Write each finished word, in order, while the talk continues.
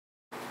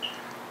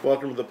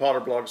Welcome to the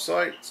POTRBLOG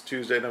site. It's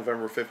Tuesday,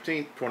 November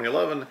 15th,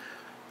 2011.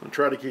 I'll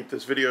try to keep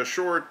this video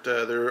short.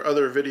 There are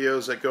other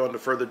videos that go into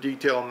further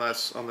detail on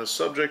this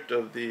subject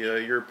of the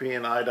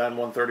European Iodine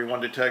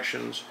 131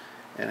 detections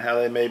and how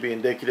they may be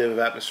indicative of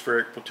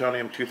atmospheric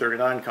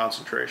plutonium-239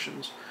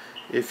 concentrations.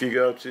 If you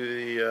go to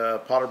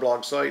the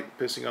POTRBLOG site,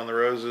 Pissing on the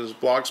Roses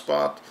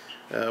blogspot,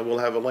 we'll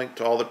have a link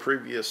to all the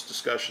previous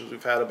discussions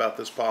we've had about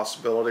this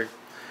possibility.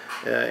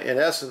 In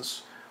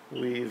essence,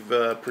 we've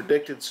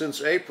predicted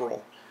since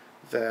April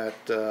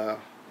that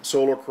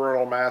solar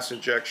coronal mass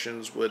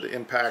ejections would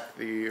impact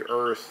the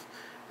Earth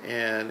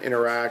and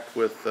interact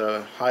with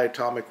high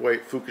atomic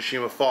weight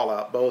Fukushima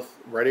fallout, both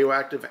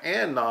radioactive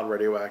and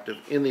non-radioactive,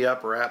 in the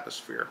upper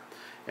atmosphere,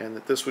 and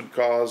that this would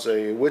cause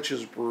a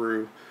witch's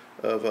brew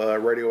of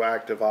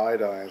radioactive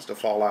iodines to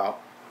fall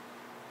out.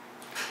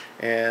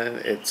 And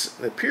it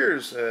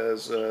appears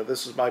as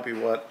this might be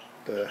what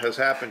has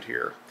happened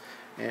here.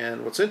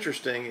 And what's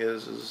interesting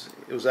is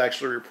it was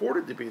actually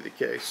reported to be the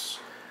case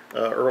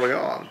early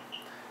on.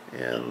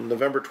 And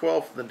November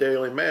 12th in the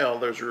Daily Mail,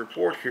 there's a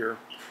report here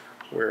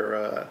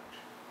where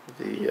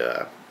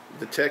the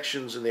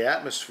detections in the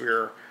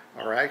atmosphere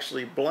are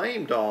actually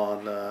blamed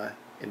on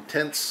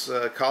intense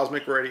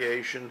cosmic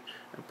radiation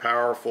and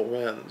powerful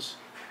winds.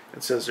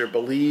 It says they're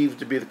believed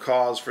to be the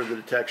cause for the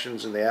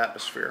detections in the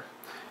atmosphere.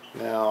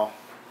 Now,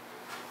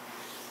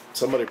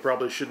 somebody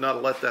probably should not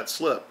have let that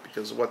slip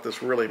because of what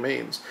this really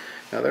means.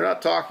 Now, they're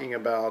not talking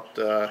about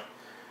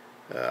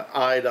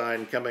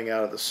iodine coming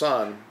out of the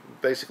sun.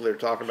 Basically, they're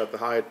talking about the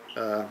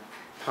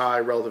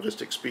high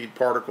relativistic speed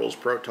particles,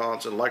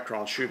 protons and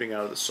electrons shooting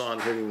out of the sun,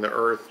 hitting the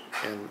Earth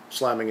and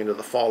slamming into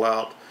the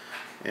fallout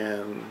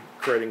and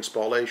creating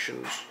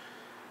spalations,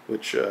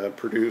 which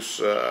produce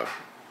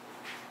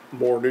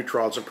more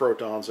neutrons and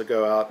protons that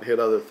go out and hit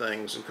other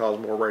things and cause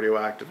more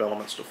radioactive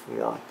elements to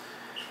form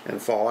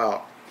and fall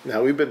out.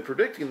 Now, we've been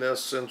predicting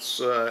this since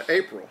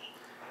April,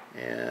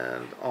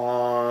 and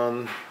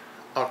on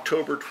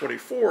October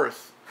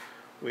 24th,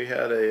 we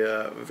had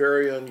a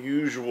very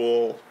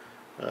unusual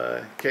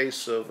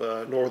case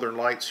of northern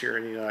lights here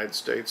in the United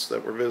States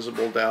that were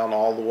visible down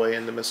all the way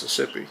into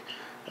Mississippi.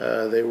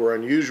 They were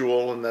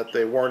unusual in that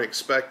they weren't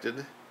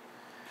expected.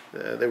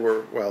 They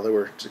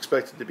were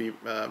expected to be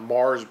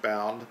Mars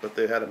bound, but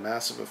they had a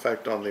massive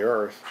effect on the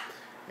Earth,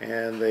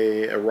 and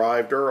they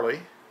arrived early,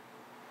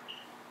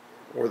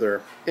 or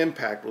their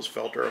impact was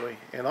felt early.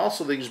 And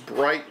also these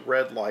bright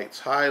red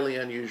lights, highly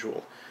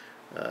unusual.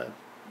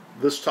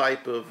 This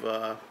type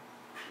of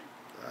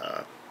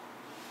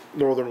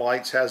northern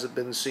lights hasn't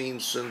been seen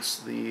since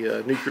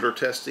the nuclear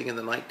testing in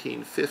the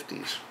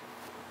 1950s.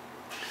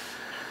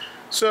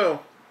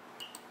 So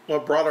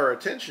what brought our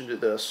attention to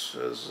this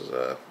is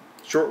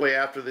shortly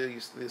after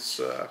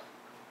this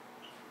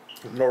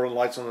northern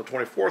lights on the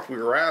 24th, we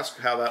were asked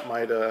how that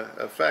might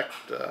affect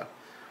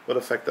what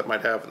effect that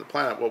might have on the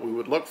planet, what we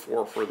would look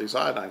for these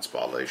iodine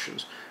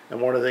spalations. And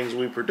one of the things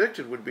we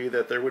predicted would be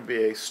that there would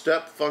be a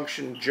step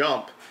function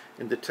jump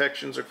in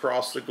detections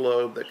across the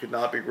globe that could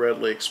not be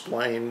readily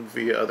explained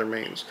via other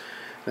means.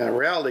 Now, in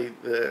reality,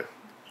 the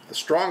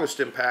strongest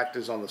impact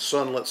is on the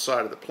sunlit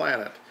side of the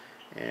planet.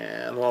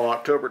 And on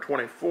October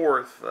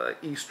 24th,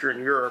 Eastern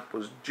Europe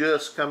was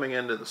just coming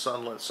into the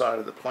sunlit side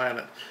of the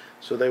planet,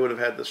 so they would have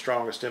had the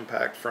strongest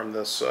impact from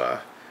this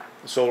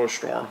solar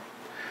storm.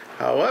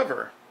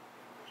 However,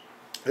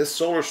 this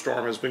solar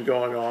storm has been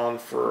going on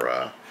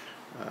for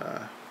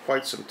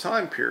quite some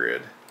time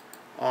period,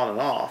 on and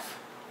off.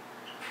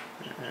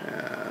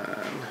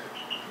 And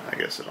I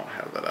guess I don't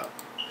have that up.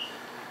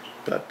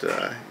 But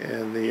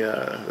in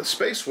the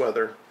space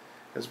weather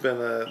has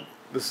been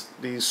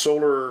these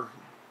solar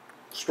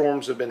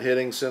storms have been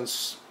hitting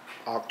since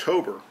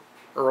October,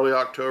 early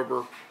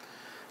October.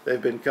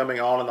 They've been coming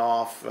on and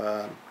off,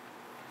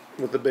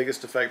 with the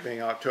biggest effect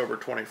being October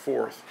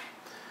 24th.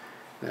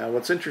 Now,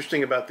 what's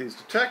interesting about these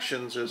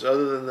detections is,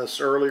 other than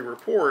this early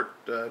report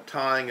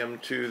tying them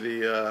to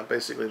the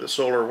basically the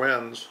solar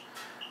winds,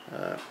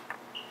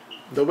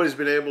 nobody's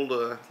been able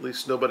to, at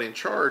least nobody in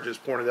charge, has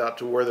pointed out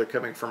to where they're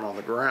coming from on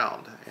the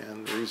ground.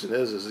 And the reason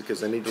is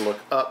because they need to look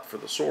up for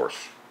the source.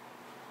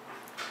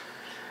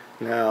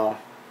 Now,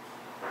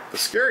 the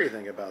scary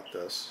thing about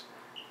this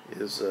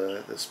is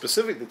the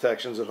specific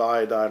detections of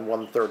iodine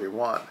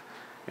 131.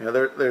 You know,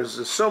 there's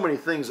just so many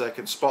things that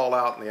can spall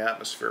out in the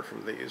atmosphere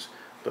from these.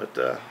 But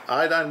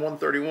iodine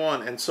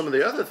 131 and some of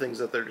the other things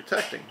that they're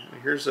detecting.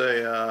 Here's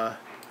a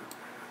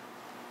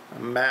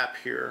map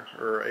here,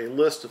 or a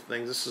list of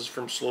things. This is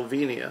from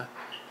Slovenia.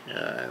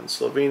 In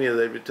Slovenia,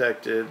 they've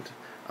detected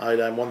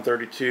iodine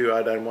 132,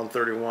 iodine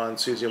 131,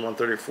 cesium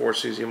 134,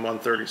 cesium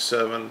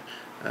 137,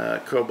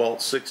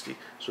 Cobalt 60.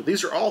 So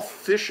these are all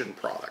fission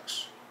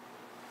products.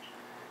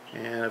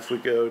 And if we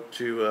go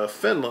to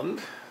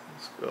Finland,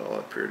 let's go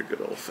up here to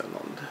good old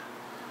Finland.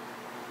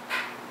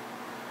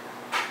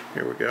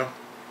 Here we go.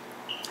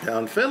 Now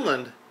in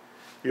Finland,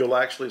 you'll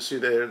actually see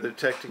they're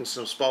detecting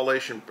some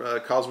spallation,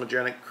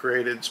 cosmogenic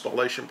created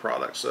spallation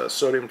products,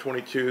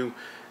 sodium-22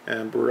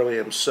 and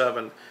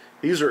beryllium-7.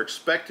 These are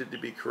expected to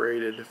be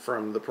created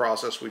from the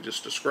process we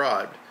just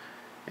described.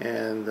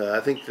 And I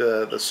think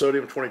the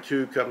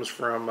sodium-22 comes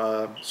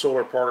from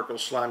solar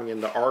particles slamming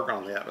into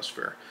argon in the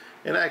atmosphere.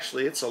 And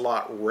actually, it's a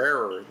lot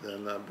rarer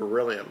than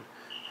beryllium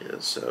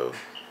is. So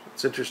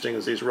it's interesting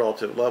as these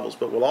relative levels.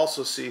 But we'll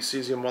also see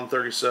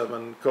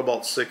cesium-137,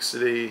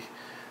 cobalt-60,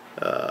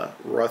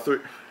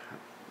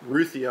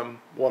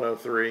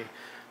 ruthenium-103,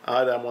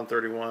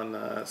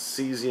 iodine-131,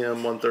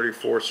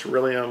 cesium-134,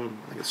 beryllium,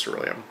 I think it's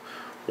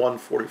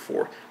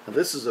beryllium-144. Now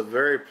this is a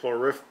very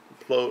prolific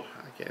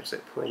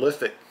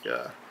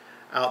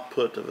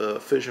output of a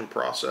fission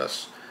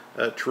process.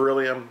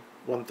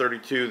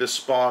 Beryllium-132, this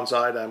spawns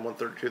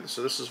iodine-132,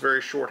 so this is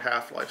very short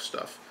half-life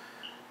stuff.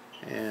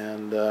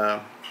 And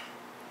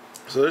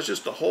so there's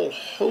just a whole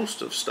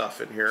host of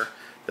stuff in here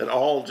that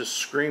all just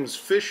screams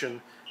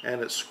fission, and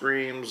it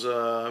screams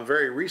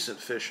very recent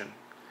fission.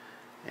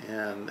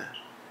 And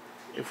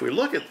if we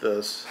look at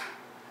this,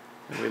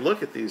 and we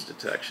look at these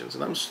detections,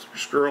 and I'm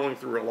scrolling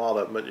through a lot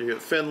of them, but you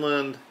get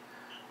Finland,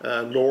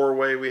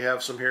 Norway, we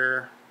have some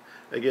here.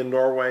 Again,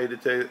 Norway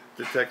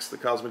detects the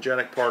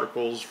cosmogenic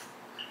particles.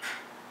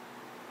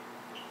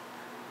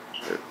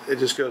 It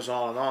just goes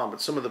on and on,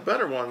 but some of the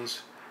better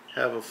ones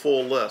have a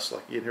full list,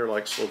 like you can hear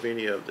like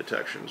Slovenia of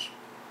detections.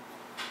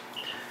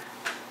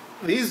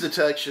 These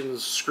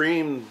detections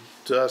scream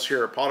to us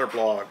here at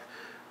POTRBLOG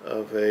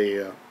of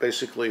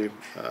basically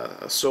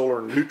a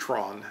solar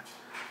neutron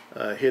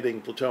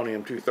hitting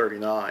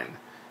plutonium-239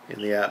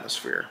 in the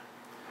atmosphere.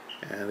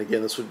 And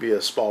again, this would be a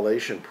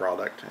spallation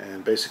product,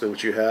 and basically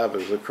what you have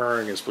is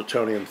occurring is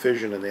plutonium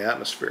fission in the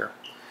atmosphere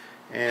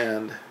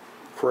and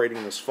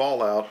creating this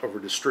fallout over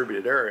a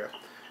distributed area.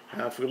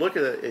 Now if we look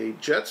at a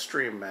jet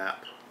stream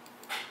map,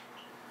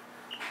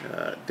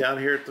 down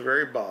here at the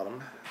very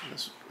bottom,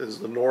 this is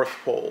the North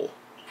Pole.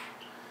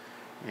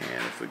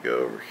 And if we go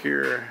over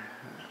here,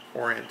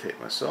 orientate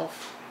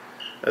myself,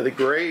 the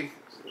gray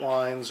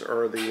lines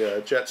are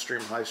the jet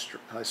stream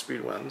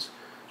high-speed winds.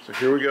 So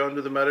here we go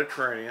into the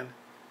Mediterranean.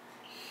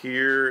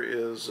 Here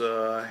is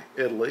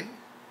Italy.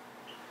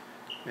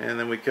 And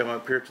then we come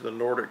up here to the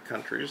Nordic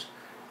countries.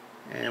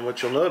 And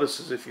what you'll notice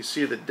is if you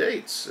see the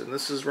dates, and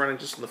this is running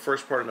just in the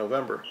first part of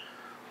November,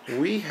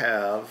 we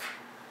have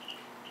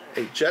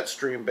a jet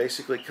stream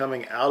basically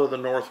coming out of the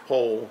North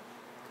Pole,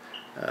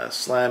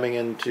 slamming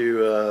into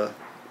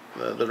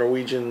the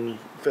Norwegian,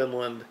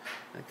 Finland,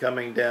 and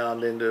coming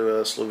down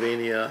into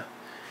Slovenia.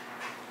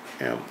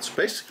 And so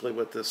basically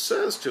what this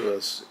says to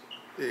us,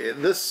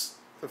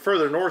 the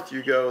further north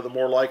you go, the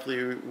more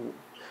likely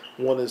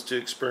one is to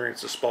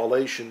experience a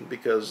spallation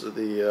because of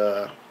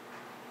the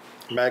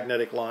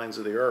magnetic lines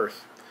of the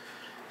Earth.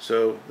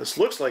 So this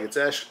looks like it's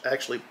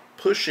actually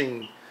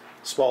pushing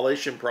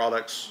spallation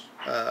products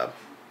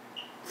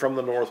from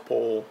the North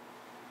Pole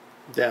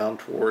down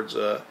towards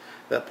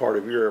that part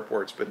of Europe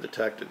where it's been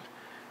detected.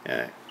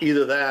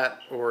 Either that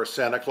or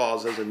Santa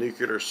Claus has a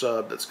nuclear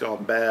sub that's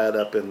gone bad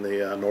up in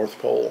the North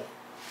Pole.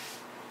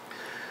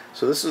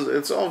 So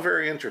it's all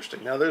very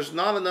interesting. Now there's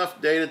not enough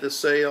data to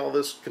say all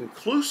this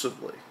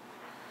conclusively,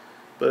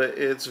 but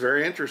it's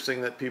very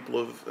interesting that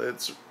people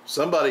have,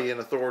 somebody in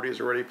authority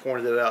has already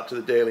pointed it out to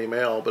the Daily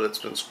Mail, but it's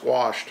been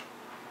squashed,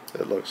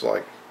 it looks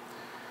like.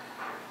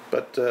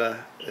 But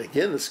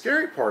again, the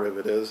scary part of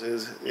it is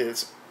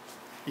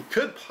you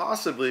could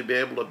possibly be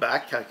able to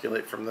back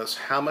calculate from this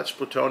how much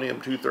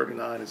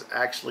plutonium-239 is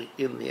actually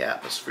in the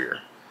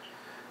atmosphere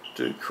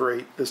to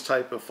create this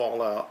type of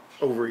fallout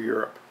over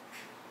Europe.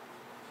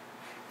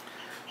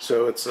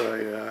 So it's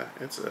a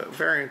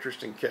very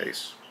interesting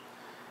case.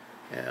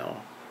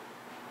 Now,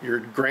 your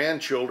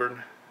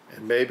grandchildren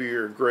and maybe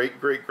your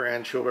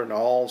great-great-grandchildren,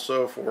 all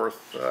so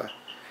forth,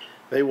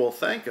 they will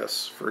thank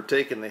us for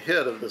taking the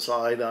hit of this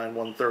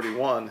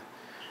iodine-131,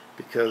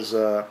 because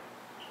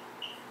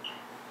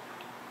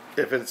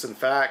if it's in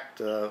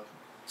fact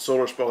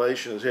solar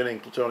spallation is hitting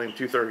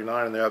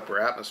plutonium-239 in the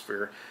upper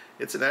atmosphere,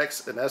 it's in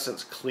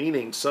essence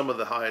cleaning some of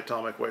the high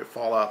atomic weight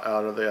fallout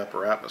out of the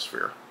upper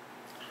atmosphere.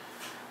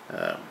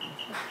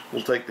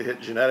 We'll take the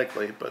hit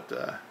genetically,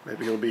 but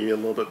maybe it'll be a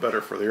little bit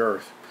better for the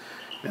Earth.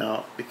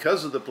 Now,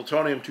 because of the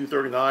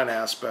plutonium-239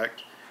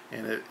 aspect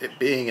and it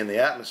being in the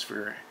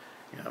atmosphere,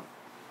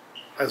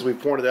 as we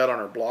pointed out on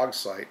our blog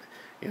site,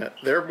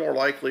 they're more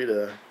likely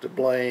to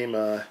blame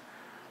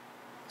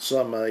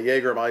some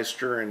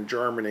Jägermeister in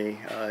Germany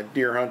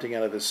deer hunting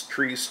out of his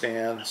tree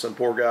stand, some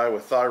poor guy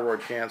with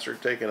thyroid cancer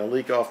taking a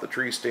leak off the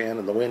tree stand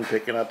and the wind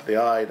picking up the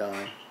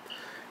iodine.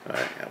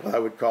 What I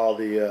would call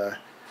the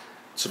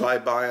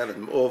Zweibein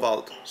and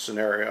Urwald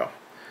scenario.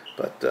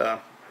 But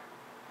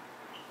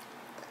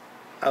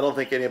I don't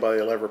think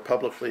anybody will ever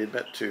publicly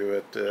admit to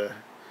it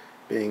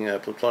being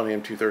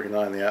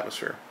plutonium-239 in the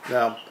atmosphere.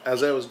 Now,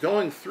 as I was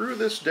going through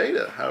this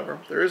data, however,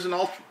 there is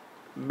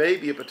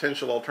maybe a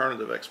potential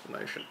alternative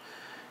explanation.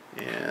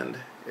 And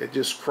it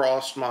just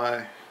crossed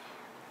my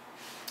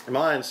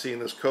mind seeing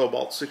this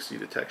Cobalt-60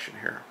 detection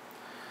here.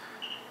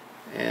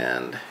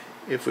 And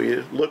if we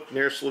look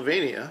near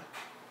Slovenia,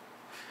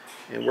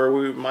 and where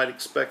we might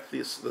expect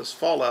this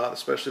fallout,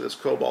 especially this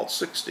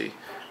Cobalt-60,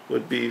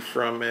 would be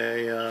from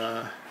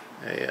a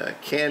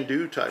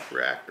CANDU type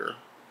reactor.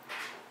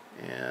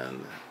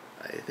 and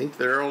I think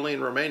they're only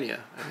in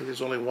Romania. I think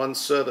there's only one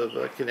set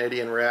of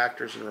Canadian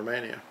reactors in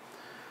Romania.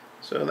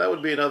 So that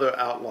would be another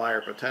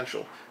outlier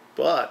potential.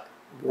 But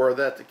were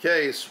that the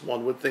case,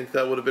 one would think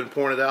that would have been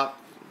pointed out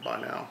by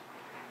now.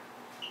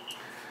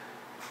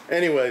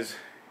 Anyways,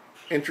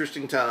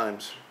 interesting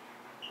times.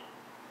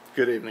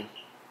 Good evening.